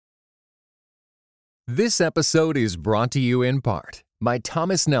This episode is brought to you in part by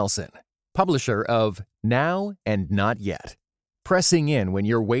Thomas Nelson, publisher of Now and Not Yet. Pressing in when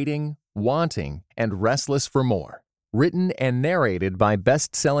you're waiting, wanting, and restless for more. Written and narrated by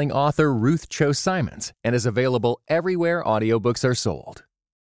best-selling author Ruth Cho Simons and is available everywhere audiobooks are sold.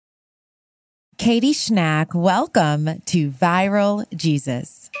 Katie Schnack, welcome to Viral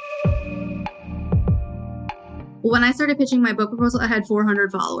Jesus. When I started pitching my book proposal, I had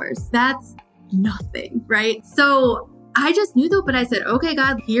 400 followers. That's nothing, right? So I just knew though, but I said, okay,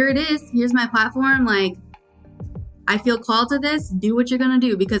 God, here it is. Here's my platform. Like, I feel called to this. Do what you're going to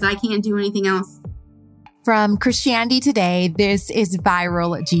do because I can't do anything else. From Christianity Today, this is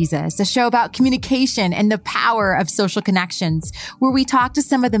Viral Jesus, a show about communication and the power of social connections, where we talk to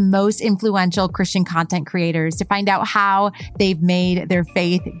some of the most influential Christian content creators to find out how they've made their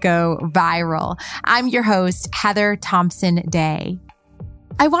faith go viral. I'm your host, Heather Thompson Day.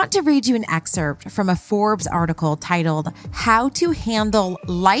 I want to read you an excerpt from a Forbes article titled, How to Handle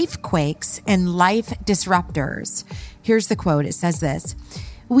Life Quakes and Life Disruptors. Here's the quote. It says this: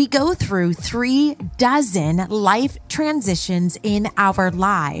 "We go through 36 life transitions in our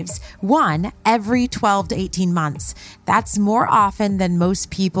lives, one every 12 to 18 months. That's more often than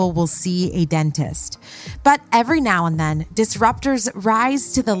most people will see a dentist. But every now and then, disruptors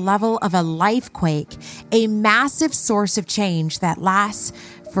rise to the level of a life quake, a massive source of change that lasts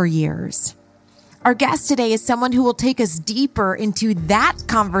for years." Our guest today is someone who will take us deeper into that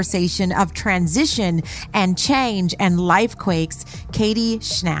conversation of transition and change and life quakes, Katie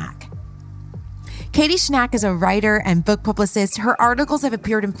Schnack. Katie Schnack is a writer and book publicist. Her articles have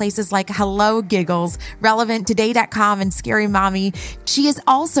appeared in places like Hello Giggles, Relevant, Today.com, and Scary Mommy. She is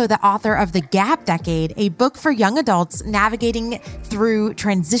also the author of The Gap Decade, a book for young adults navigating through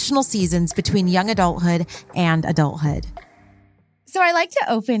transitional seasons between young adulthood and adulthood. So I like to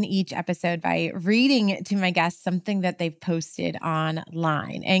open each episode by reading to my guests something that they've posted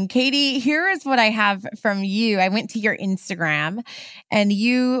online. And Katie, here is what I have from you. I went to your Instagram and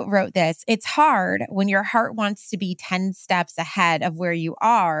you wrote this: "It's hard when your heart wants to be 10 steps ahead of where you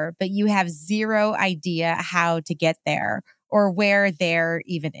are, but you have zero idea how to get there or where there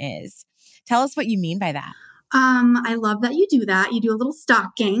even is." Tell us what you mean by that. I love that you do that. You do a little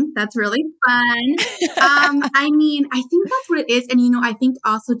stalking. That's really fun. I think that's what it is. And, I think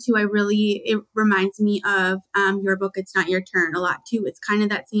also too, it reminds me of your book, It's Not Your Turn, a lot too. It's kind of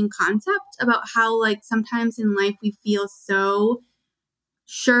that same concept about how like sometimes in life we feel so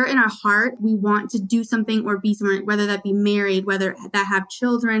sure in our heart we want to do something or be somewhere, whether that be married, whether that have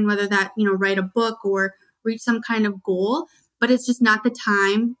children, whether that, write a book or reach some kind of goal, but it's just not the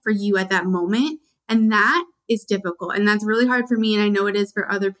time for you at that moment. And that is difficult. And that's really hard for me. And I know it is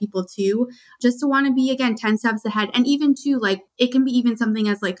for other people too, just to want to be, again, 10 steps ahead. And even too, like, it can be even something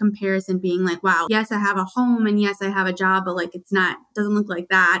as like comparison, being like, wow, yes, I have a home and yes, I have a job, but like, doesn't look like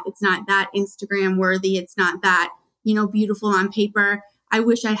that. It's not that Instagram worthy. It's not that, beautiful on paper. I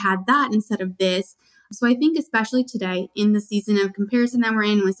wish I had that instead of this. So I think especially today in the season of comparison that we're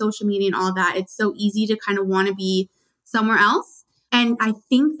in with social media and all that, it's so easy to kind of want to be somewhere else. And I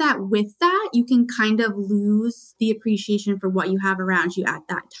think that with that, you can kind of lose the appreciation for what you have around you at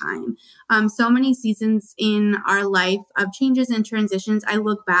that time. So many seasons in our life of changes and transitions, I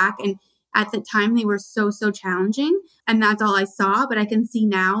look back and at the time they were so challenging. And that's all I saw. But I can see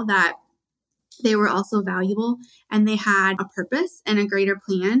now that they were also valuable and they had a purpose and a greater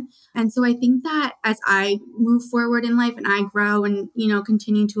plan. And so I think that as I move forward in life and I grow and,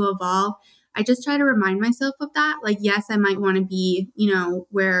 continue to evolve, I just try to remind myself of that. Like, yes, I might want to be,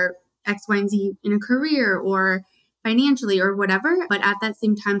 where X, Y, and Z in a career or financially or whatever. But at that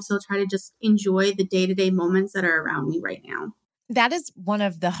same time, still try to just enjoy the day-to-day moments that are around me right now. That is one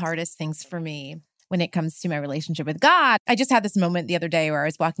of the hardest things for me when it comes to my relationship with God. I just had this moment the other day where I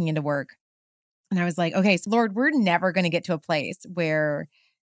was walking into work and I was like, okay, so Lord, we're never going to get to a place where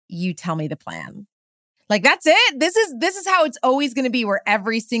you tell me the plan. Like, that's it. This is how it's always going to be, where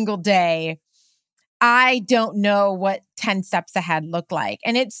every single day I don't know what 10 steps ahead look like.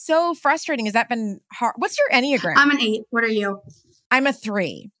 And it's so frustrating. Has that been hard? What's your Enneagram? I'm an 8. What are you? I'm a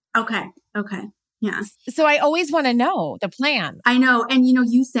 3. Okay. Yeah. So I always want to know the plan. I know. And,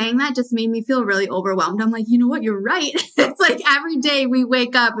 you saying that just made me feel really overwhelmed. I'm like, you know what? You're right. It's like every day we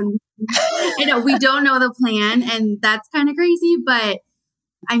wake up and we don't know the plan. And that's kind of crazy. But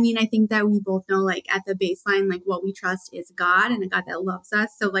I think that we both know, like, at the baseline, like, what we trust is God and a God that loves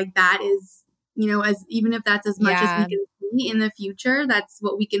us. So, like, that is, as even if that's as much as we can see in the future, that's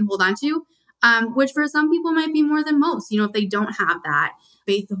what we can hold on to, which for some people might be more than most, if they don't have that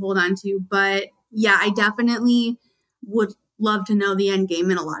faith to hold on to. But yeah, I definitely would love to know the end game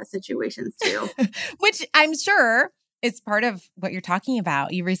in a lot of situations too. Which I'm sure is part of what you're talking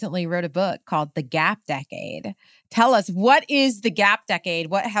about. You recently wrote a book called The Gap Decade. Tell us, what is the Gap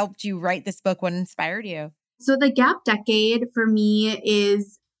Decade? What helped you write this book? What inspired you? So the Gap Decade for me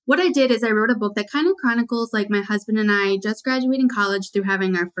is what I did is I wrote a book that kind of chronicles like my husband and I just graduating college through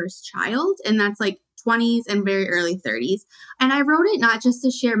having our first child. And that's like 20s and very early 30s. And I wrote it not just to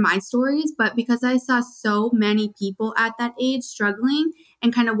share my stories, but because I saw so many people at that age struggling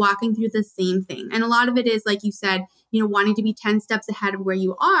and kind of walking through the same thing. And a lot of it is, like you said, wanting to be 10 steps ahead of where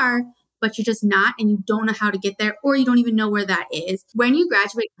you are, but you're just not, and you don't know how to get there, or you don't even know where that is. When you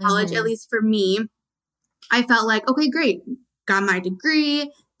graduate college, at least for me, I felt like, okay, great. Got my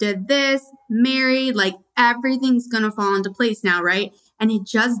degree, did this, married, like everything's going to fall into place now, right? And it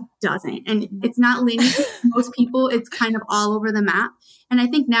just doesn't. And it's not linear. Most people, it's kind of all over the map. And I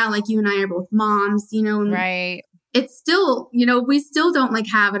think now, like you and I are both moms, and right. It's still, we still don't like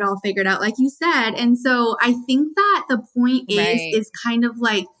have it all figured out, like you said. And so I think that the point is kind of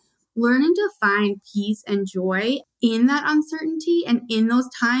like learning to find peace and joy in that uncertainty and in those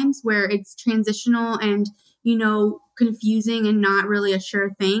times where it's transitional and, confusing and not really a sure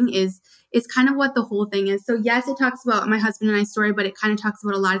thing is kind of what the whole thing is. So yes, it talks about my husband and I's story, but it kind of talks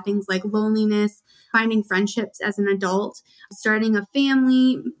about a lot of things like loneliness, finding friendships as an adult, starting a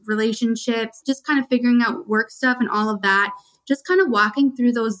family, relationships, just kind of figuring out work stuff and all of that. Just kind of walking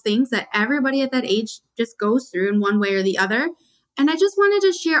through those things that everybody at that age just goes through in one way or the other. And I just wanted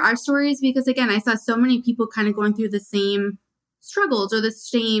to share our stories because, again, I saw so many people kind of going through the same struggles or the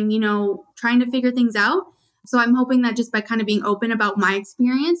same, trying to figure things out. So I'm hoping that just by kind of being open about my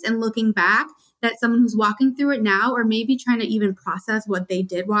experience and looking back, that someone who's walking through it now, or maybe trying to even process what they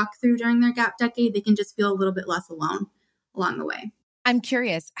did walk through during their Gap Decade, they can just feel a little bit less alone along the way. I'm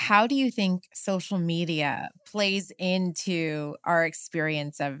curious, how do you think social media plays into our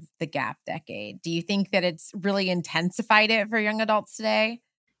experience of the Gap Decade? Do you think that it's really intensified it for young adults today?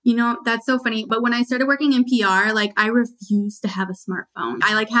 That's so funny. But when I started working in PR, like I refused to have a smartphone.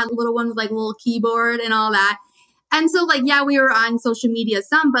 I had a little one with like a little keyboard and all that. And so we were on social media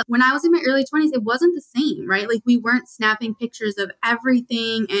some, but when I was in my early 20s, it wasn't the same, right? Like we weren't snapping pictures of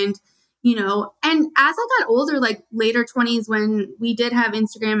everything. And, and as I got older, like later 20s, when we did have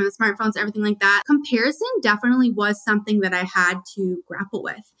Instagram and the smartphones, everything like that, comparison definitely was something that I had to grapple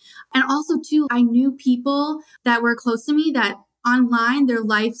with. And also too, I knew people that were close to me that online, their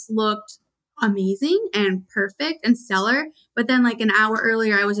lives looked amazing and perfect and stellar. But then like an hour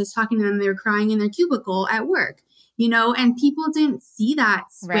earlier, I was just talking to them. They were crying in their cubicle at work, and people didn't see that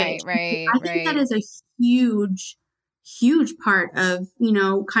switch. Right. I think that is a huge, huge part of,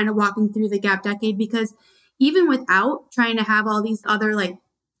 kind of walking through the Gap Decade, because even without trying to have all these other like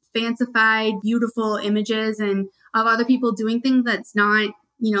fancified, beautiful images and of other people doing things that's not,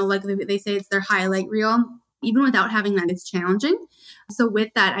 like they say it's their highlight reel. Even without having that, it's challenging. So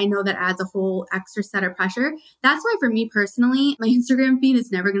with that, I know that adds a whole extra set of pressure. That's why for me personally, my Instagram feed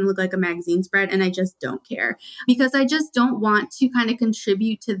is never going to look like a magazine spread. And I just don't care because I just don't want to kind of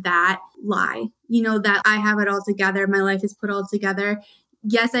contribute to that lie, that I have it all together. My life is put all together.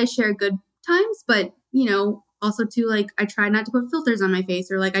 Yes, I share good times, but, also too, like I try not to put filters on my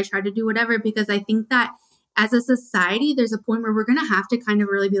face or like I try to do whatever, because I think that as a society, there's a point where we're going to have to kind of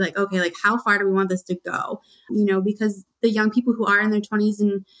really be like, okay, like how far do we want this to go? Because the young people who are in their 20s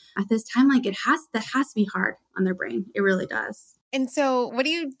and at this time, like that has to be hard on their brain. It really does. And so what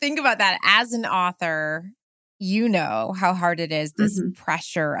do you think about that as an author? How hard it is, this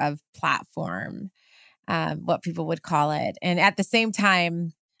pressure of platform, what people would call it. And at the same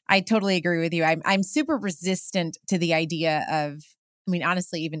time, I totally agree with you. I'm super resistant to the idea of,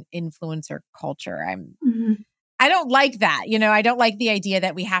 honestly, even influencer culture. I don't like that. I don't like the idea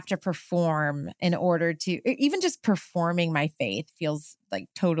that we have to perform in order to, even just performing my faith feels like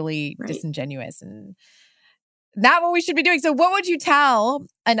totally disingenuous and not what we should be doing. So what would you tell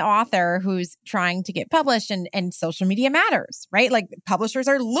an author who's trying to get published and social media matters, right? Like publishers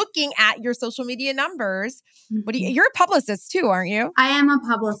are looking at your social media numbers. You're a publicist too, aren't you? I am a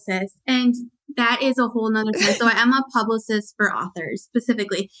publicist, and that is a whole nother thing. So I am a publicist for authors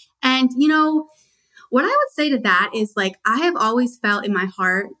specifically. And, what I would say to that is like, I have always felt in my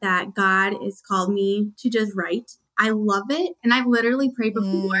heart that God has called me to just write. I love it. And I've literally prayed before,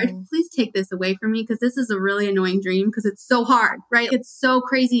 Lord, please take this away from me because this is a really annoying dream because it's so hard, right? It's so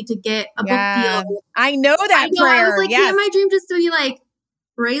crazy to get a book deal. I know that prayer. I was like, yeah, my dream just to be like,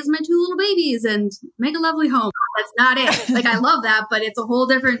 raise my 2 little babies and make a lovely home. That's not it. Like, I love that, but it's a whole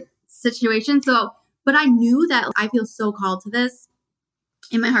different situation. So, but I knew that I feel so called to this.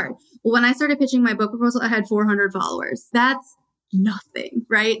 in my heart. Well, when I started pitching my book proposal, I had 400 followers. That's nothing,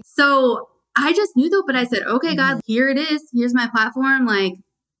 right? So I just knew though, but I said, okay, God, here it is. Here's my platform. Like,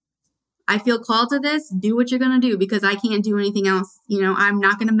 I feel called to this. Do what you're going to do because I can't do anything else. You know, I'm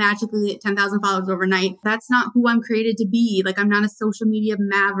not going to magically get 10,000 followers overnight. That's not who I'm created to be. Like, I'm not a social media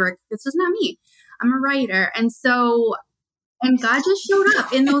maverick. This is not me. I'm a writer. And God just showed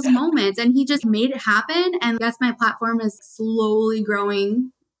up in those moments and he just made it happen. And yes, my platform is slowly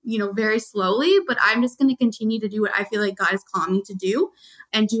growing, you know, very slowly, but I'm just going to continue to do what I feel like God is calling me to do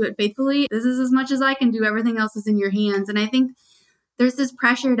and do it faithfully. This is as much as I can do. Everything else is in your hands. And I think there's this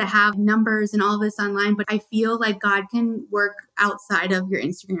pressure to have numbers and all this online, but I feel like God can work outside of your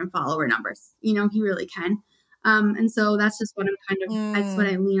Instagram follower numbers. You know, he really can. And so that's just what that's what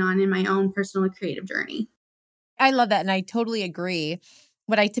I lean on in my own personal creative journey. I love that. And I totally agree.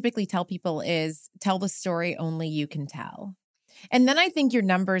 What I typically tell people is tell the story only you can tell. And then I think your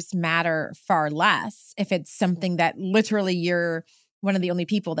numbers matter far less if it's something that literally you're one of the only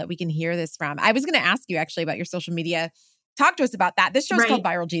people that we can hear this from. I was going to ask you actually about your social media. Talk to us about that. This show is called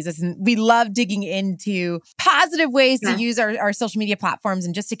Viral Jesus, and we love digging into positive ways to use our social media platforms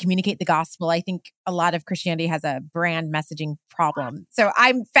and just to communicate the gospel. I think a lot of Christianity has a brand messaging problem. So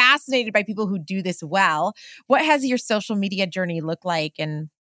I'm fascinated by people who do this well. What has your social media journey looked like? And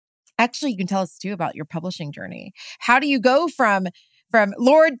actually, you can tell us too about your publishing journey. How do you go from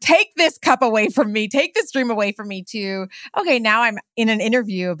Lord, take this cup away from me, take this dream away from me to, okay, now I'm in an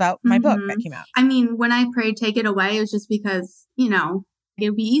interview about my book that came out. I mean, when I prayed, take it away, it was just because, you know, it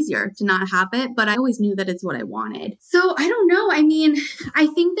would be easier to not have it, but I always knew that it's what I wanted. So I don't know. I mean, I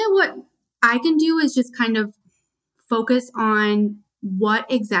think that what I can do is just kind of focus on what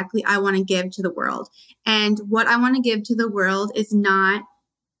exactly I want to give to the world. And what I want to give to the world is not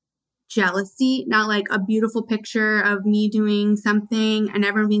jealousy, not like a beautiful picture of me doing something and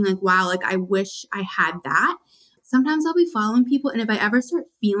everyone being like, wow, like I wish I had that. Sometimes I'll be following people, and if I ever start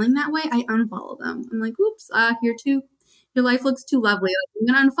feeling that way, I unfollow them. I'm like, oops, your life looks too lovely. Like,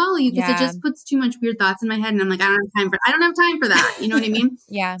 I'm gonna unfollow you because it just puts too much weird thoughts in my head, and I'm like, I don't have time for that. You know what I mean?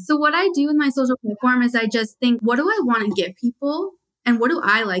 Yeah. So what I do with my social platform is I just think, what do I want to give people? And what do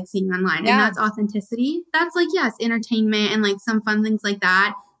I like seeing online? And that's authenticity. That's like, yes, entertainment and like some fun things like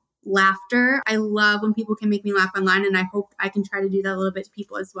that. Laughter. I love when people can make me laugh online, and I hope I can try to do that a little bit to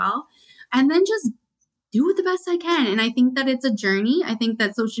people as well. And then just do it the best I can. And I think that it's a journey. I think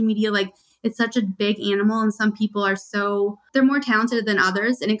that social media, like, it's such a big animal, and some people they're more talented than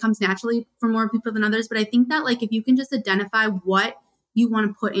others, and it comes naturally for more people than others. But I think that, like, if you can just identify what you want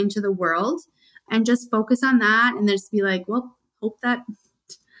to put into the world and just focus on that, and just be like, well, hope that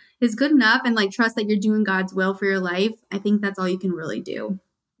is good enough, and like trust that you're doing God's will for your life. I think that's all you can really do.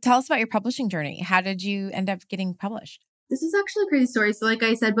 Tell us about your publishing journey. How did you end up getting published? This is actually a crazy story. So like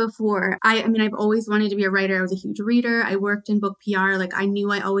I said before, I mean, I've always wanted to be a writer. I was a huge reader. I worked in book PR. Like I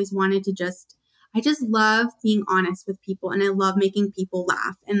knew I always wanted to I just love being honest with people, and I love making people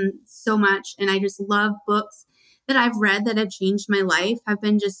laugh and so much. And I just love books that I've read that have changed my life, have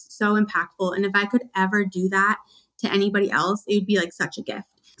been just so impactful. And if I could ever do that to anybody else, it would be like such a gift.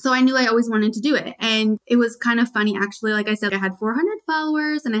 So I knew I always wanted to do it. And it was kind of funny, actually. Like I said, I had 400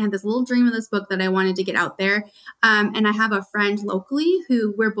 followers, and I had this little dream of this book that I wanted to get out there. And I have a friend locally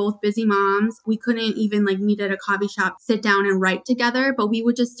who we're both busy moms. We couldn't even like meet at a coffee shop, sit down and write together, but we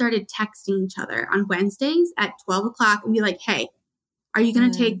would just started texting each other on Wednesdays at 12 o'clock and be like, hey, are you going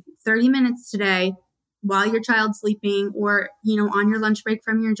to take 30 minutes today while your child's sleeping, or, you know, on your lunch break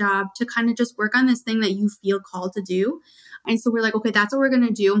from your job, to kind of just work on this thing that you feel called to do? And so we're like, okay, that's what we're going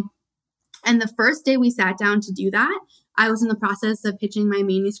to do. And the first day we sat down to do that, I was in the process of pitching my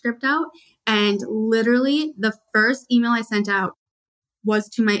manuscript out. And literally the first email I sent out was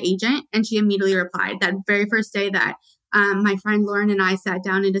to my agent, and she immediately replied that very first day that my friend Lauren and I sat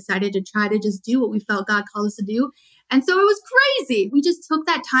down and decided to try to just do what we felt God called us to do. And so it was crazy. We just took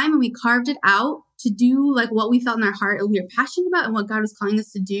that time and we carved it out to do like what we felt in our heart and we were passionate about and what God was calling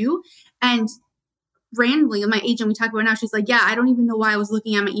us to do. And randomly, my agent, we talk about it now, she's like, yeah, I don't even know why I was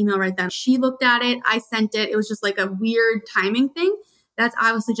looking at my email right then. She looked at it, I sent it. It was just like a weird timing thing. That's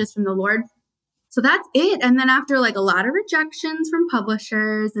obviously just from the Lord. So that's it. And then after like a lot of rejections from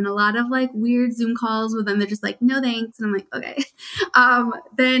publishers and a lot of like weird Zoom calls with them, they're just like, no thanks. And I'm like, okay.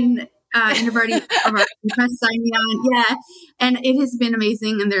 Then and I've already press signed me on. Yeah. And it has been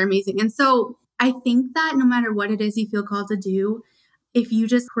amazing, and they're amazing. And so I think that no matter what it is you feel called to do, if you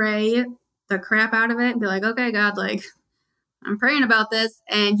just pray the crap out of it and be like, okay, God, like I'm praying about this,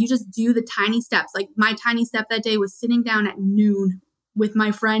 and you just do the tiny steps. Like my tiny step that day was sitting down at noon with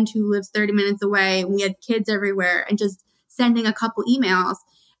my friend who lives 30 minutes away. And we had kids everywhere, and just sending a couple emails,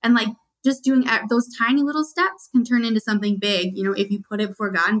 and like just doing those tiny little steps can turn into something big, if you put it before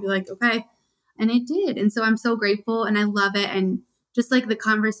God and be like, okay. And it did. And so I'm so grateful and I love it. And just like the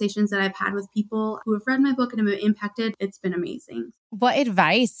conversations that I've had with people who have read my book and have been impacted, it's been amazing. What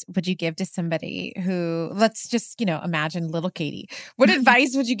advice would you give to somebody who, let's just, imagine little Katie. What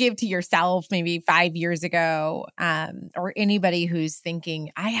advice would you give to yourself maybe 5 years ago, or anybody who's thinking,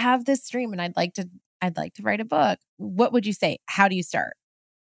 I have this dream and I'd like to write a book? What would you say? How do you start?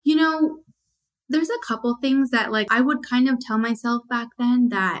 There's a couple things that like I would kind of tell myself back then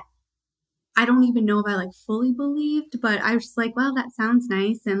that I don't even know if I like fully believed, but I was just like, well, that sounds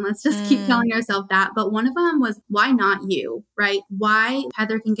nice. And let's just keep telling yourself that. But one of them was, why not you, right? Why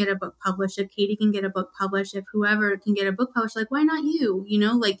Heather can get a book published, if Katie can get a book published, if whoever can get a book published, like, why not you?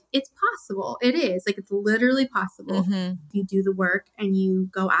 Like it's possible. It is like, it's literally possible. If you do the work and you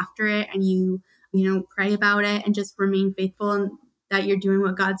go after it and you pray about it and just remain faithful and that you're doing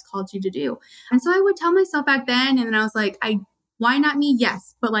what God's called you to do. And so I would tell myself back then, and then I was like, why not me?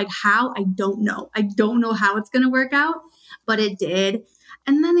 Yes. But like how? I don't know. I don't know how it's going to work out, but it did.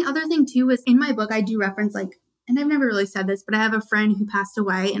 And then the other thing too is in my book, I do reference and I've never really said this, but I have a friend who passed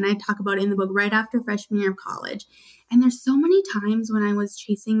away and I talk about it in the book right after freshman year of college. And there's so many times when I was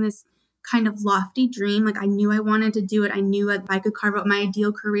chasing this kind of lofty dream, like I knew I wanted to do it. I knew if I could carve out my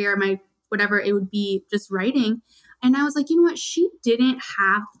ideal career, my whatever it would be, just writing. And I was like, you know what? She didn't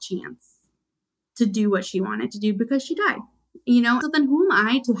have the chance to do what she wanted to do because she died. So then who am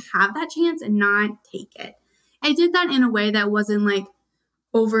I to have that chance and not take it? I did that in a way that wasn't like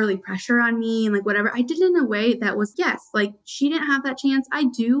overly pressure on me and like whatever. I did it in a way that was, yes, like she didn't have that chance. I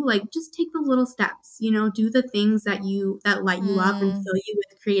do, like, just take the little steps, do the things that light you up and fill you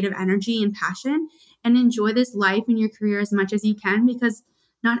with creative energy and passion, and enjoy this life and your career as much as you can, because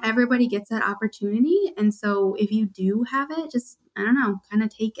not everybody gets that opportunity. And so if you do have it, just, I don't know, kind of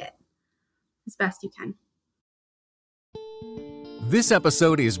take it as best you can. This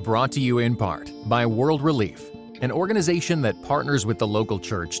episode is brought to you in part by World Relief, an organization that partners with the local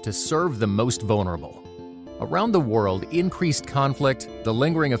church to serve the most vulnerable. Around the world, increased conflict, the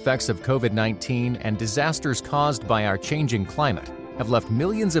lingering effects of COVID-19, and disasters caused by our changing climate have left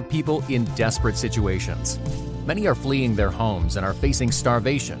millions of people in desperate situations. Many are fleeing their homes and are facing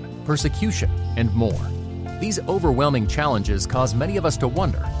starvation, persecution, and more. These overwhelming challenges cause many of us to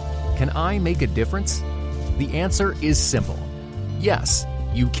wonder, can I make a difference? The answer is simple. Yes,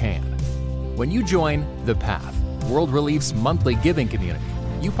 you can. When you join The Path, World Relief's monthly giving community,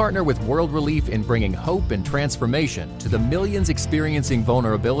 you partner with World Relief in bringing hope and transformation to the millions experiencing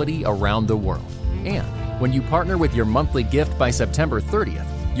vulnerability around the world. And when you partner with your monthly gift by September 30th,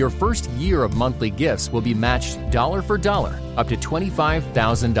 your first year of monthly gifts will be matched dollar for dollar up to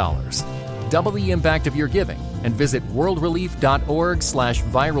 $25,000. Double the impact of your giving and visit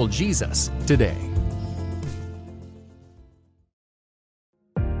worldrelief.org/viraljesus today.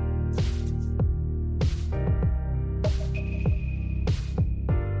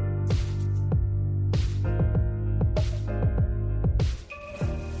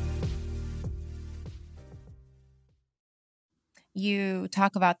 You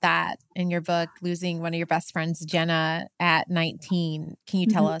talk about that in your book, losing one of your best friends, Jenna, at 19. Can you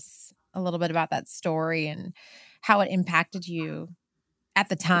tell us a little bit about that story and how it impacted you at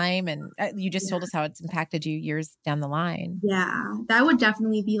the time? And you just told us how it's impacted you years down the line. Yeah, that would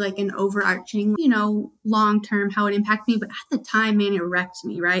definitely be like an overarching, long-term how it impacted me. But at the time, man, it wrecked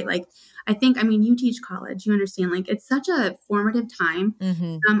me, right? Like, you teach college, you understand, like it's such a formative time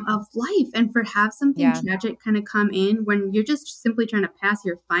of life. And have something tragic kind of come in when you're just simply trying to pass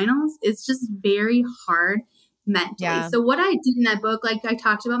your finals, it's just very hard mentally. Yeah. So what I did in that book, like I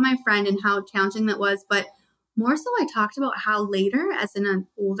talked about my friend and how challenging that was, but more so I talked about how later as an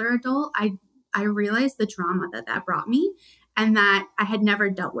older adult, I realized the trauma that brought me and that I had never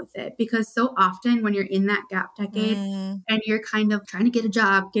dealt with it. Because so often when you're in that gap decade and you're kind of trying to get a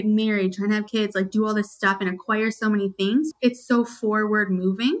job, getting married, trying to have kids, like do all this stuff and acquire so many things, it's so forward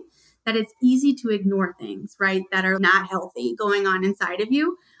moving that it's easy to ignore things, right, that are not healthy going on inside of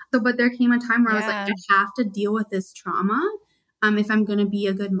you. So, but there came a time where I was like, I have to deal with this trauma if I'm going to be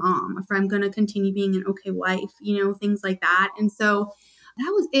a good mom, if I'm going to continue being an okay wife, things like that. And so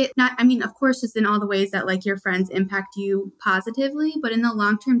that was it. Of course, just in all the ways that like your friends impact you positively, but in the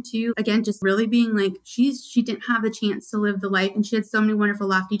long term too, again, just really being like, she didn't have the chance to live the life and she had so many wonderful,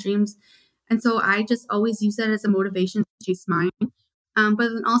 lofty dreams. And so I just always use that as a motivation to chase mine. But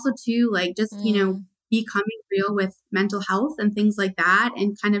then also too, like just, becoming real with mental health and things like that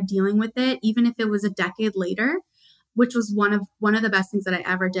and kind of dealing with it, even if it was a decade later. which was one of the best things that I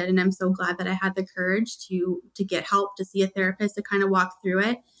ever did. And I'm so glad that I had the courage to get help, to see a therapist, to kind of walk through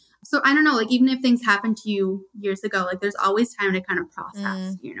it. So I don't know, like even if things happened to you years ago, like there's always time to kind of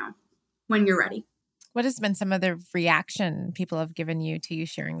process, when you're ready. What has been some of the reaction people have given you to you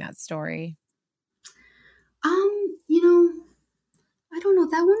sharing that story? I don't know.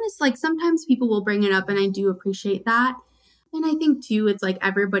 That one is like sometimes people will bring it up and I do appreciate that. And I think too, it's like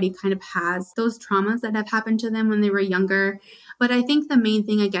everybody kind of has those traumas that have happened to them when they were younger. But I think the main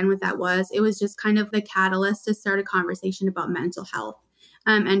thing again with that it was just kind of the catalyst to start a conversation about mental health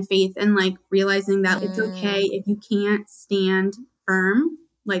and faith, and like realizing that it's okay if you can't stand firm,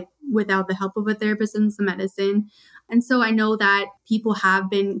 like without the help of a therapist and some medicine. And so I know that people have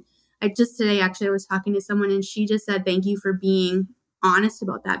been, today actually I was talking to someone and she just said, thank you for being honest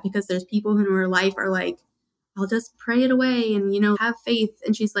about that, because there's people in her life are like, I'll just pray it away and, have faith.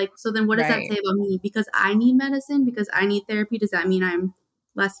 And she's like, so then what does that say about me? Because I need medicine, because I need therapy, does that mean I'm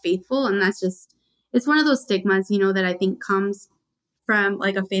less faithful? And that's just, it's one of those stigmas, that I think comes from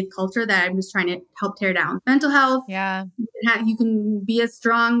like a faith culture that I'm just trying to help tear down. Mental health. Yeah. You can be a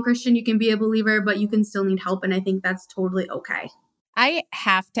strong Christian, you can be a believer, but you can still need help. And I think that's totally okay. I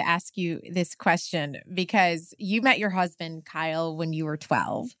have to ask you this question because you met your husband, Kyle, when you were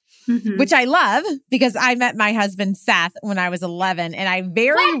 12, which I love because I met my husband, Seth, when I was 11. And I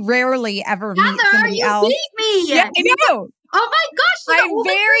very rarely ever meet somebody else. You beat me. Yeah, I know. Oh my gosh. I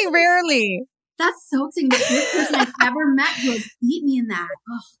very rarely. That's so exciting. The first person I've ever met who beat me in that.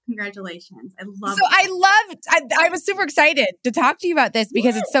 Oh, congratulations. I love it. I was super excited to talk to you about this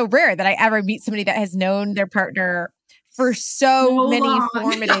because it's so rare that I ever meet somebody that has known their partner for so many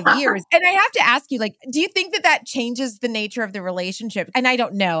formative years. And I have to ask you, like, do you think that changes the nature of the relationship? And I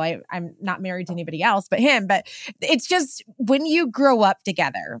don't know, I'm not married to anybody else but him, but it's just when you grow up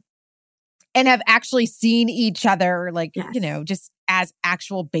together and have actually seen each other, like, just as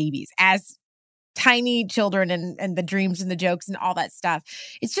actual babies, as tiny children and the dreams and the jokes and all that stuff.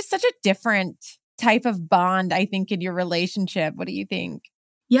 It's just such a different type of bond, I think, in your relationship. What do you think?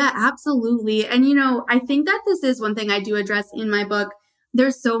 Yeah, absolutely. And, I think that this is one thing I do address in my book.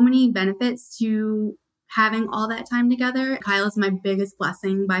 There's so many benefits to having all that time together. Kyle is my biggest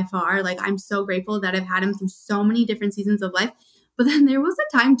blessing by far. Like, I'm so grateful that I've had him through so many different seasons of life. But then there was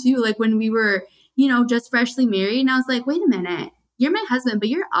a time too, like when we were, just freshly married, and I was like, wait a minute, you're my husband, but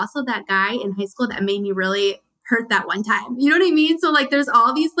you're also that guy in high school that made me really hurt that one time. You know what I mean? So like, there's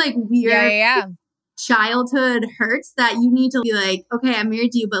all these like weird childhood hurts that you need to be like, okay, I'm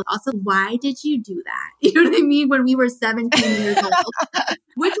married to you, but also why did you do that? You know what I mean? When we were 17 years old,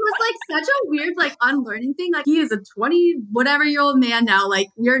 which was like such a weird, like unlearning thing. Like he is a 20 whatever year old man now. Like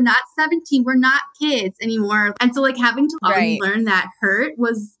we're not 17. We're not kids anymore. And so like having to unlearn that hurt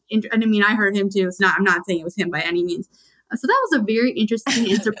was, and I mean, I hurt him too. I'm not saying it was him by any means. So that was a very interesting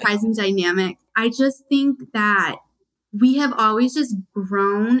and surprising dynamic. I just think that we have always just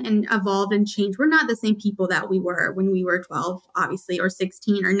grown and evolved and changed. We're not the same people that we were when we were 12, obviously, or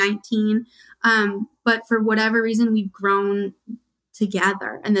 16 or 19. But for whatever reason, we've grown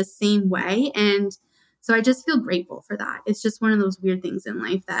together in the same way. And so I just feel grateful for that. It's just one of those weird things in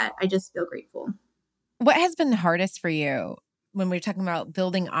life that I just feel grateful. What has been hardest for you when we're talking about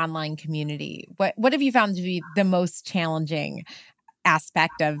building online community? What have you found to be the most challenging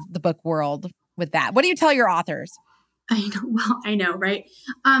aspect of the book world with that? What do you tell your authors? I know, right?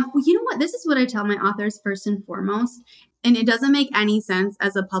 Well, you know what? This is what I tell my authors first and foremost. And it doesn't make any sense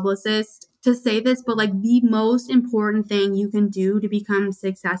as a publicist to say this, but like the most important thing you can do to become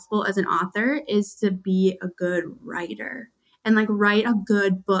successful as an author is to be a good writer and like write a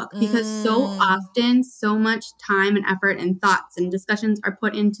good book, because so often so much time and effort and thoughts and discussions are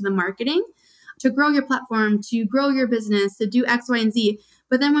put into the marketing to grow your platform, to grow your business, to do X, Y, and Z.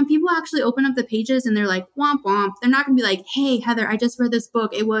 But then when people actually open up the pages and they're like, womp, womp, they're not going to be like, hey, Heather, I just read this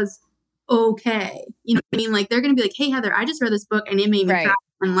book. It was okay. You know what I mean? Like they're going to be like, hey, Heather, I just read this book and it made me cry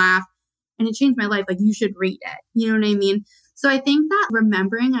and laugh and it changed my life. Like you should read it. You know what I mean? So I think that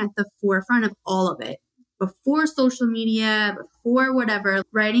remembering at the forefront of all of it, before social media, before whatever,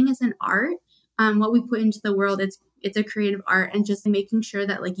 writing is an art. What we put into the world, it's a creative art, and just making sure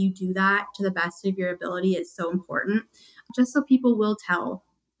that like you do that to the best of your ability is so important, just so people will tell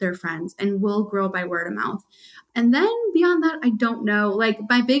their friends and will grow by word of mouth. And then beyond that, I don't know. Like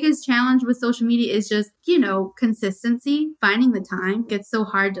my biggest challenge with social media is just, consistency, finding the time. It's so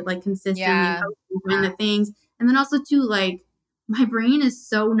hard to like consistently post doing the things. And then also too, like my brain is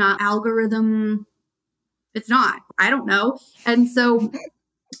so not algorithm. It's not. I don't know. And so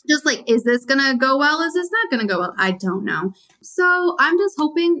just like, is this going to go well? Is this not going to go well? I don't know. So I'm just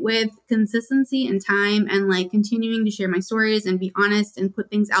hoping with consistency and time and like continuing to share my stories and be honest and put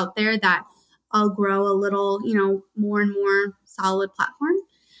things out there that I'll grow a little, more and more solid platform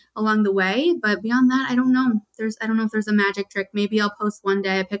along the way. But beyond that, I don't know. I don't know if there's a magic trick. Maybe I'll post one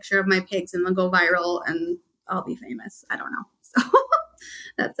day a picture of my pigs and they'll go viral and I'll be famous. I don't know. So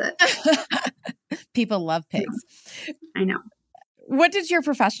that's it. People love pigs. I know. What did your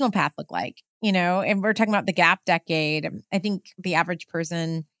professional path look like? And we're talking about the gap decade. I think the average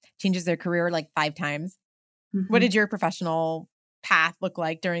person changes their career like 5 times. Mm-hmm. What did your professional path look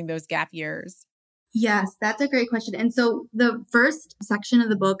like during those gap years? Yes, that's a great question. And so the first section of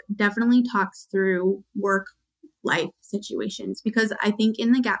the book definitely talks through work life situations, because I think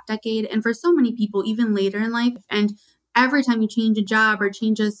in the gap decade, and for so many people, even later in life, and every time you change a job or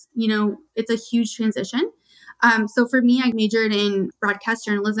changes, it's a huge transition. So for me, I majored in broadcast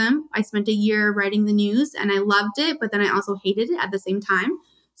journalism. I spent a year writing the news and I loved it, but then I also hated it at the same time.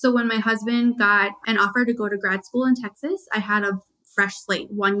 So when my husband got an offer to go to grad school in Texas, I had a fresh slate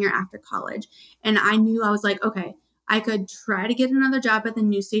 1 year after college. And I knew, I was like, okay, I could try to get another job at the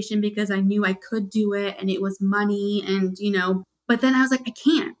news station because I knew I could do it and it was money and, but then I was like,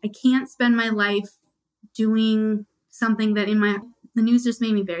 I can't spend my life doing something that the news just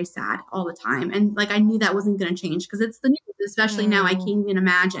made me very sad all the time. And like, I knew that wasn't going to change because it's the news, especially now. I can't even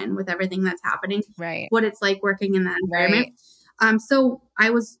imagine with everything that's happening, what it's like working in that environment. So I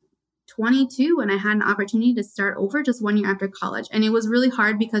was 22 and I had an opportunity to start over just 1 year after college. And it was really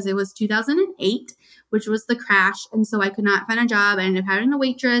hard because it was 2008, which was the crash. And so I could not find a job. I ended up having a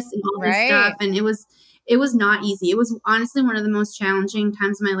waitress and all this stuff. And it was not easy. It was honestly one of the most challenging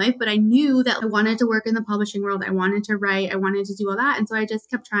times of my life, but I knew that I wanted to work in the publishing world. I wanted to write. I wanted to do all that. And so I just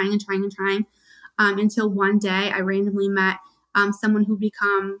kept trying until one day I randomly met someone who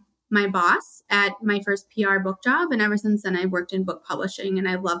became my boss at my first PR book job. And ever since then, I worked in book publishing and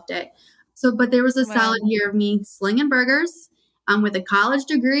I loved it. So, but there was a solid year of me slinging burgers with a college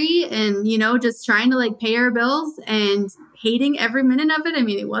degree and, just trying to like pay our bills and hating every minute of it. I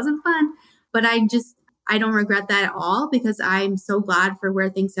mean, it wasn't fun, but I don't regret that at all because I'm so glad for where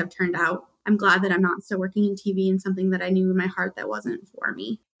things have turned out. I'm glad that I'm not still working in TV and something that I knew in my heart that wasn't for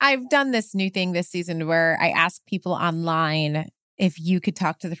me. I've done this new thing this season where I ask people online, if you could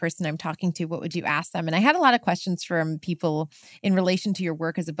talk to the person I'm talking to, what would you ask them? And I had a lot of questions from people in relation to your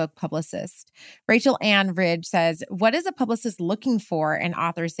work as a book publicist. Rachel Ann Ridge says, what is a publicist looking for in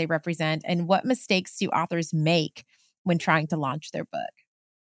authors they represent? And what mistakes do authors make when trying to launch their book?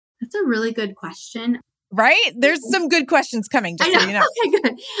 That's a really good question. Right? There's some good questions coming, just so you know. Okay,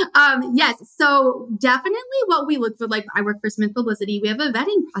 good. Yes. So definitely what we look for, like I work for Smith Publicity, we have a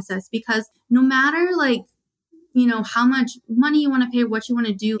vetting process because no matter like, how much money you want to pay, what you want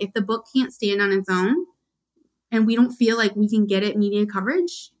to do, if the book can't stand on its own and we don't feel like we can get it media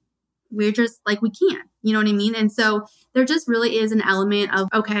coverage, we're just like, we can't, you know what I mean? And so there just really is an element of,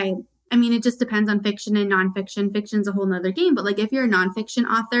 okay, I mean, it just depends on fiction and nonfiction. Fiction's a whole nother game. But like if you're a nonfiction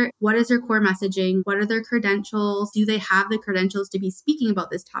author, what is their core messaging? What are their credentials? Do they have the credentials to be speaking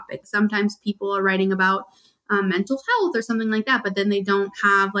about this topic? Sometimes people are writing about mental health or something like that, but then they don't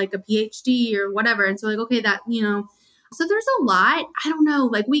have like a PhD or whatever. And so like, okay, that, so there's a lot. I don't know,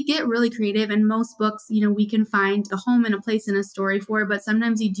 like we get really creative and most books, we can find a home and a place in a story for, but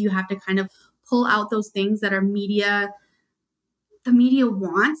sometimes you do have to kind of pull out those things that the media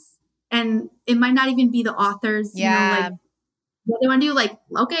wants. And it might not even be the authors, like what they want to do. Like,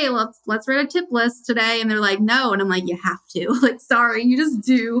 okay, let's write a tip list today. And they're like, no. And I'm like, you have to. Like, sorry, you just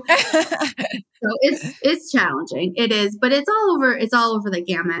do. So it's challenging. It is, but it's all over the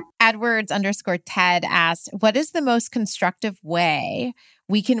gamut. Edwards_Ted asked, what is the most constructive way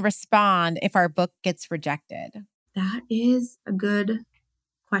we can respond if our book gets rejected? That is a good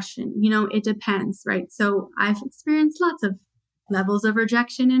question. It depends, right? So I've experienced lots of levels of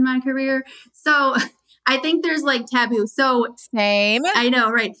rejection in my career. So I think there's like taboo. So same. I know,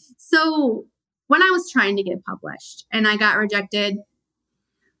 right? So when I was trying to get published and I got rejected,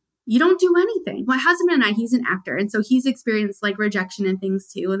 you don't do anything. My husband and he's an actor. And so he's experienced like rejection and things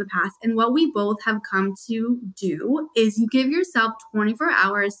too in the past. And what we both have come to do is you give yourself 24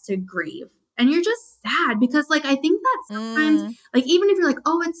 hours to grieve. And you're just sad because like, I think that sometimes like, even if you're like,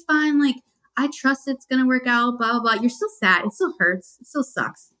 oh, it's fine. Like, I trust it's going to work out, blah, blah, blah. You're still sad. It still hurts. It still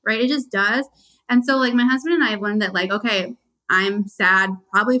sucks, right? It just does. And so like my husband and I have learned that like, okay, I'm sad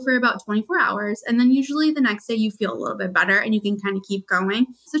probably for about 24 hours. And then usually the next day you feel a little bit better and you can kind of keep going.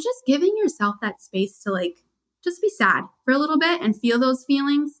 So just giving yourself that space to like, just be sad for a little bit and feel those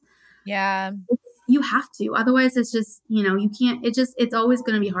feelings. Yeah. you have to. Otherwise, it's just, you can't, it's always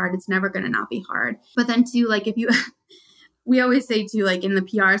going to be hard. It's never going to not be hard. But then too, like if you, we always say too, like in the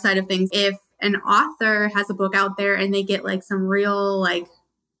PR side of things, if an author has a book out there and they get like some real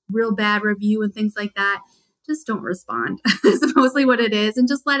bad review and things like that, just don't respond. It's mostly what it is, and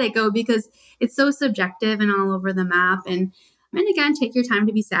just let it go, because it's so subjective and all over the map. And again, take your time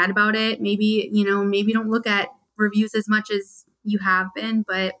to be sad about it. Maybe, maybe don't look at reviews as much as you have been,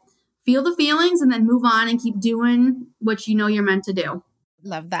 but feel the feelings and then move on and keep doing what you're meant to do.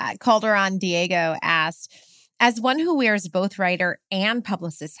 Love that. Calderon Diego asked, as one who wears both writer and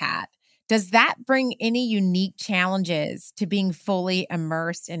publicist hat, does that bring any unique challenges to being fully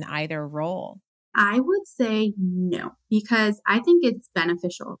immersed in either role? I would say no, because I think it's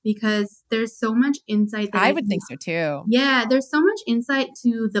beneficial, because there's so much insight. I would think so too. Yeah, there's so much insight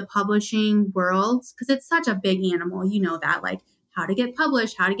to the publishing world, because it's such a big animal. You know that, like how to get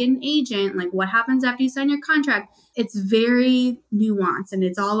published, how to get an agent, like what happens after you sign your contract. It's very nuanced and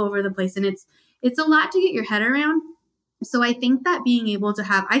it's all over the place, and it's a lot to get your head around. So I think that being able to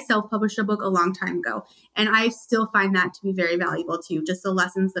I self-published a book a long time ago, and I still find that to be very valuable too, just the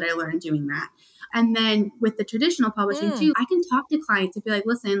lessons that I learned doing that. And then with the traditional publishing too, I can talk to clients and be like,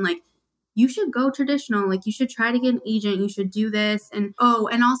 listen, like you should go traditional, like you should try to get an agent, you should do this. And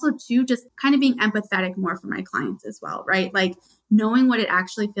also too, just kind of being empathetic more for my clients as well, right? Like knowing what it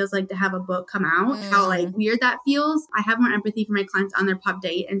actually feels like to have a book come out, how like weird that feels. I have more empathy for my clients on their pub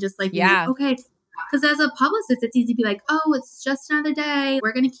date, and just like, okay. Because as a publicist, it's easy to be like, oh, it's just another day,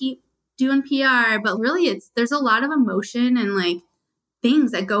 we're going to keep doing PR. But really, there's a lot of emotion and like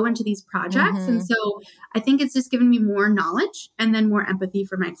things that go into these projects. And so I think it's just given me more knowledge and then more empathy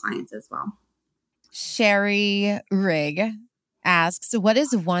for my clients as well. Sherry Rigg asks, what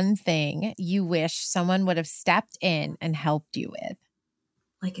is one thing you wish someone would have stepped in and helped you with?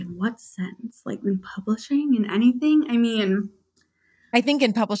 Like in what sense? Like in publishing and anything? I mean, I think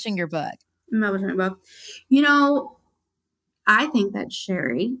in publishing your book. Publishing my book. I think that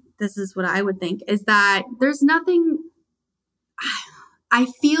Sherry, this is what I would think, is that there's nothing. I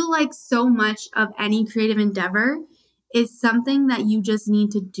feel like so much of any creative endeavor is something that you just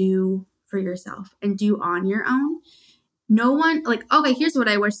need to do for yourself and do on your own. No one, like, okay, here's what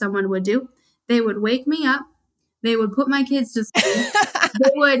I wish someone would do. They would wake me up. They would put my kids to school. They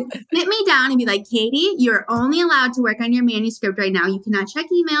would sit me down and be like, Katie, you're only allowed to work on your manuscript right now. You cannot check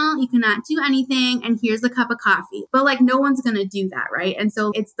email. You cannot do anything. And here's a cup of coffee. But like, no one's going to do that, right? And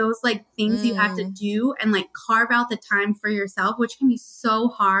so it's those like things you have to do and like carve out the time for yourself, which can be so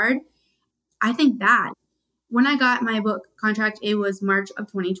hard. I think that when I got my book contract, it was March of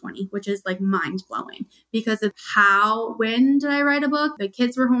 2020, which is like mind blowing because of when did I write a book? The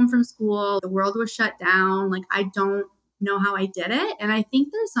kids were home from school. The world was shut down. Like, I don't know how I did it. And I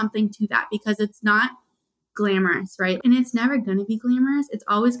think there's something to that because it's not glamorous, right? And it's never going to be glamorous. It's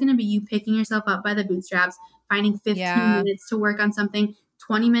always going to be you picking yourself up by the bootstraps, finding 15 minutes to work on something,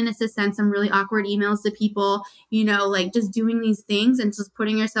 20 minutes to send some really awkward emails to people, like just doing these things and just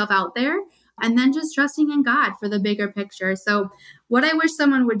putting yourself out there. And then just trusting in God for the bigger picture. So what I wish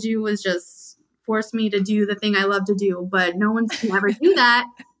someone would do was just force me to do the thing I love to do, but no one's can ever do that.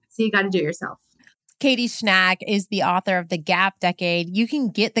 So you got to do it yourself. Katie Schnack is the author of The Gap Decade. You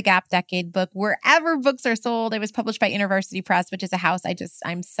can get The Gap Decade book wherever books are sold. It was published by University Press, which is a house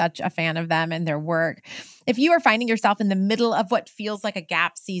I'm such a fan of them and their work. If you are finding yourself in the middle of what feels like a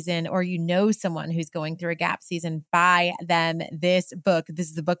gap season, or you know someone who's going through a gap season, buy them this book. This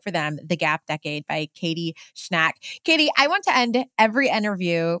is the book for them, The Gap Decade by Katie Schnack. Katie, I want to end every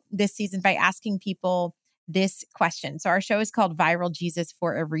interview this season by asking people this question. So our show is called Viral Jesus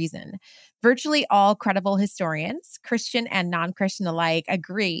for a reason. Virtually all credible historians, Christian and non-Christian alike,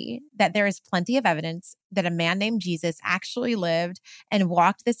 agree that there is plenty of evidence that a man named Jesus actually lived and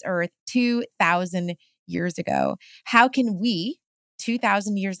walked this earth 2,000 years ago. How can we,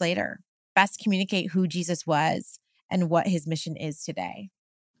 2,000 years later, best communicate who Jesus was and what his mission is today?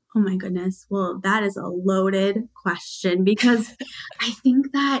 Oh my goodness. Well, that is a loaded question because I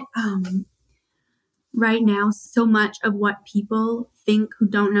think that right now, so much of what people think who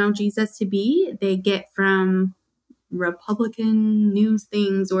don't know Jesus to be, they get from Republican news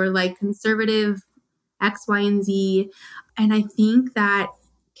things or like conservative X, Y, and Z. And I think that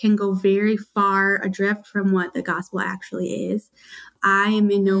can go very far adrift from what the gospel actually is. I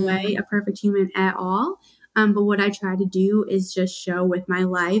am in no way a perfect human at all. But what I try to do is just show with my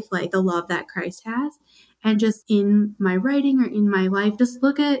life, like the love that Christ has. And just in my writing or in my life, just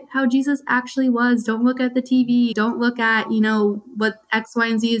look at how Jesus actually was. Don't look at the TV. Don't look at, what X, Y,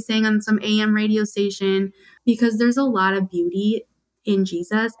 and Z is saying on some AM radio station, because there's a lot of beauty in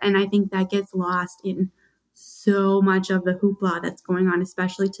Jesus. And I think that gets lost in so much of the hoopla that's going on,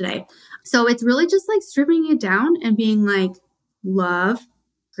 especially today. So it's really just like stripping it down and being like, love,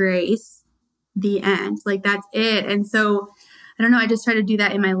 grace, the end. Like that's it. And so I don't know, I just try to do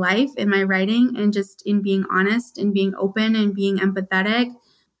that in my life, in my writing, and just in being honest and being open and being empathetic.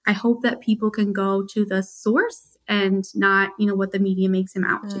 I hope that people can go to the source and not, what the media makes him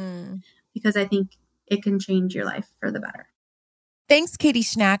out to, because I think it can change your life for the better. Thanks, Katie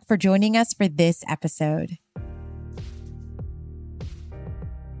Schnack, for joining us for this episode.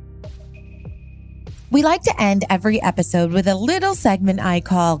 We like to end every episode with a little segment I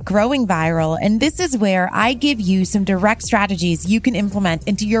call Growing Viral, and this is where I give you some direct strategies you can implement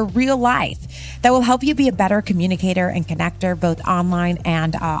into your real life that will help you be a better communicator and connector both online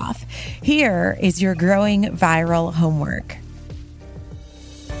and off. Here is your Growing Viral homework.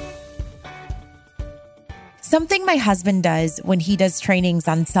 Something my husband does when he does trainings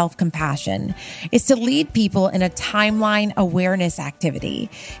on self-compassion is to lead people in a timeline awareness activity.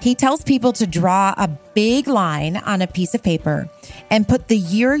 He tells people to draw a big line on a piece of paper and put the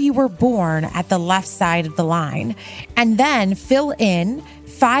year you were born at the left side of the line, and then fill in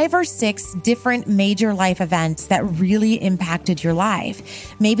 5 or 6 different major life events that really impacted your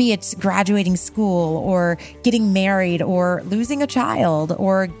life. Maybe it's graduating school or getting married or losing a child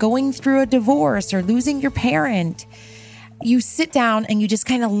or going through a divorce or losing your parent. You sit down and you just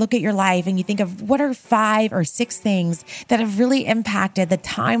kind of look at your life and you think of what are 5 or 6 things that have really impacted the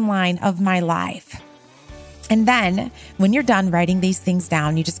timeline of my life. And then when you're done writing these things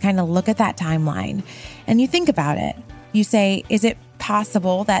down, you just kind of look at that timeline and you think about it. You say, is it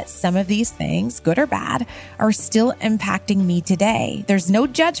possible that some of these things, good or bad, are still impacting me today? There's no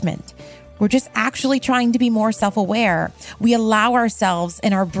judgment. We're just actually trying to be more self-aware. We allow ourselves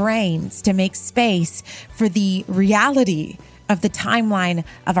and our brains to make space for the reality of the timeline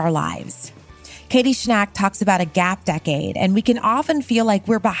of our lives. Katie Schnack talks about a gap decade, and we can often feel like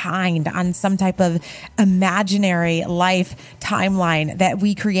we're behind on some type of imaginary life timeline that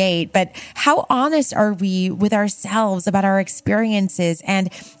we create. But how honest are we with ourselves about our experiences?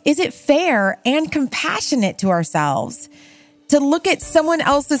 And is it fair and compassionate to ourselves to look at someone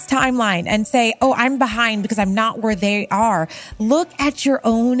else's timeline and say, oh, I'm behind because I'm not where they are? Look at your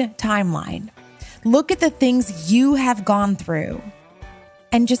own timeline. Look at the things you have gone through.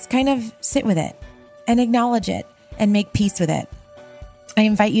 And just kind of sit with it and acknowledge it and make peace with it. I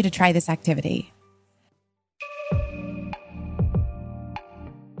invite you to try this activity.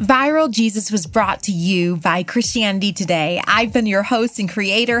 Viral Jesus was brought to you by Christianity Today. I've been your host and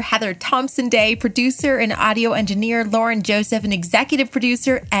creator, Heather Thompson Day, producer and audio engineer, Lauren Joseph, and executive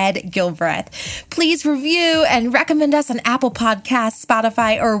producer, Ed Gilbreth. Please review and recommend us on Apple Podcasts,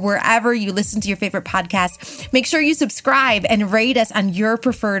 Spotify, or wherever you listen to your favorite podcasts. Make sure you subscribe and rate us on your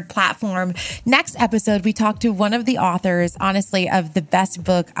preferred platform. Next episode, we talk to one of the authors, honestly, of the best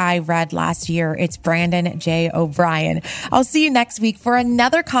book I read last year. It's Brandon J. O'Brien. I'll see you next week for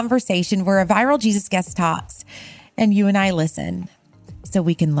another conversation where a viral Jesus guest talks and you and I listen so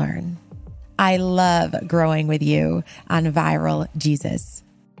we can learn. I love growing with you on Viral Jesus.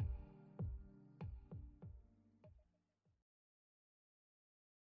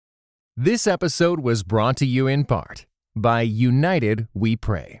 This episode was brought to you in part by United We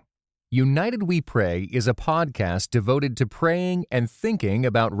Pray. United We Pray is a podcast devoted to praying and thinking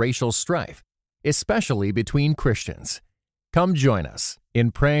about racial strife, especially between Christians. Come join us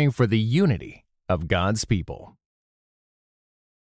in praying for the unity of God's people.